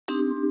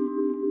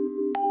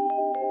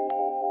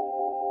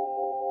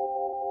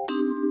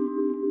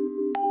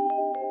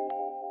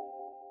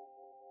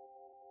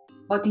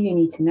What do you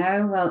need to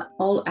know? Well,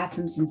 all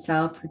atoms in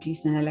cell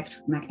produce an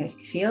electromagnetic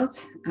field,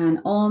 and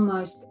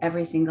almost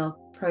every single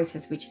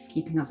process which is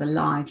keeping us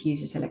alive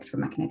uses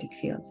electromagnetic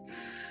fields.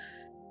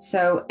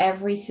 So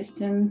every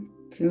system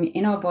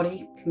in our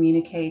body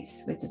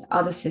communicates with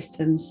other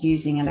systems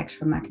using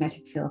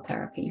electromagnetic field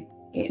therapy.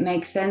 It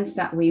makes sense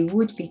that we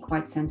would be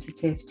quite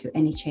sensitive to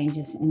any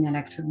changes in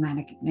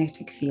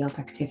electromagnetic field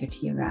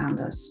activity around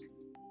us.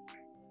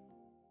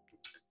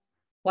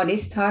 What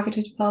is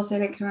targeted pulse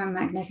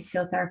electromagnetic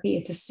field therapy?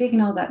 It's a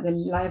signal that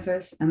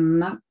delivers a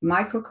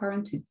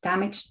microcurrent to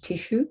damaged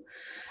tissue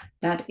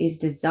that is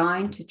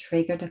designed to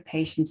trigger the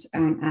patient's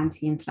own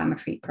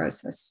anti-inflammatory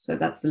process. So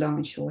that's the long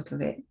and short of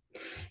it.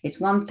 It's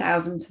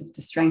 1/1000th of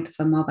the strength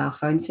of a mobile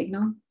phone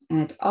signal, and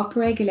it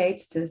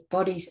upregulates the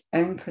body's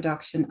own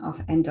production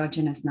of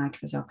endogenous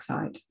nitrous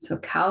oxide. So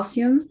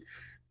calcium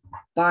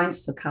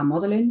binds to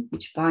calmodulin,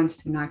 which binds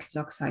to nitrous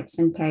oxide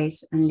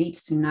synthase and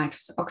leads to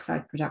nitrous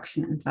oxide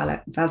production and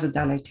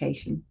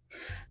vasodilatation.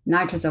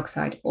 Nitrous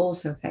oxide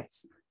also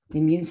affects the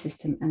immune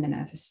system and the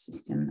nervous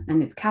system,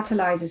 and it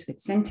catalyzes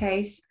with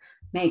synthase,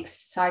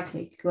 makes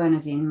cyclic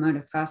guanosine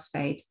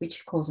monophosphate,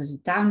 which causes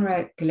a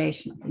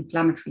downregulation of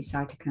inflammatory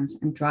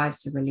cytokines and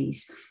drives the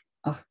release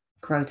of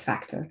growth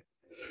factor.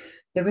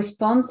 The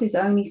response is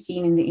only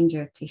seen in the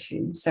injured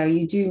tissue, so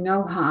you do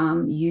no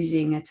harm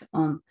using it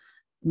on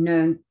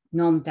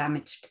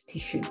non-damaged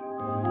tissue.